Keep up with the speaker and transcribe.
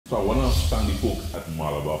So I want to thank the folks at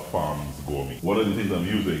Malabar Farms Gourmet. One of the things I'm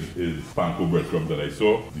using is panko breadcrumbs that I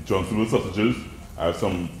saw, the Johnsonville sausages, I have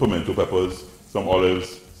some pimento peppers, some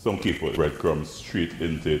olives, some caper breadcrumbs straight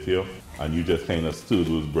into it here, and you just kind of stir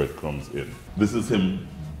those breadcrumbs in. This is him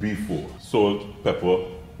before. Salt, pepper,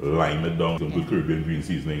 lime it down, some good Caribbean green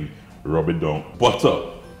seasoning, rub it down. Butter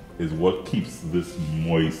is what keeps this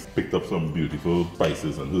moist. Picked up some beautiful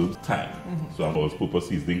spices and herbs, thyme. So I'm always pepper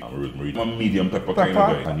seasoning and rosemary. I'm a medium pepper kind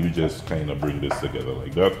of guy. And you just kind of bring this together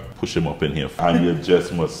like that. Push him up in here. And you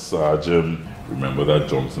just massage him. Remember that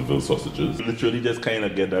Johnsonville sausages. Literally just kind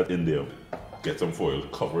of get that in there. Get some foil,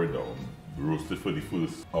 cover it down. Roast it for the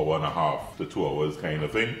first hour and a half to 2 hours kind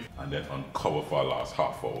of thing, and then uncover for the last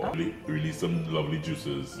half hour. Release some lovely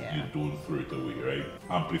juices. You don't throw it away, right?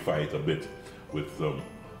 Amplify it a bit with some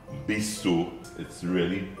beef stew. It's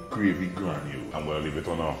really gravy granule. I'm gonna leave it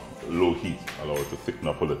on a low heat, allow it to thicken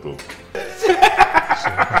up a little.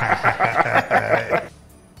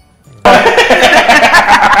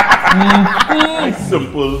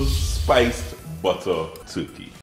 Simple spiced butter turkey.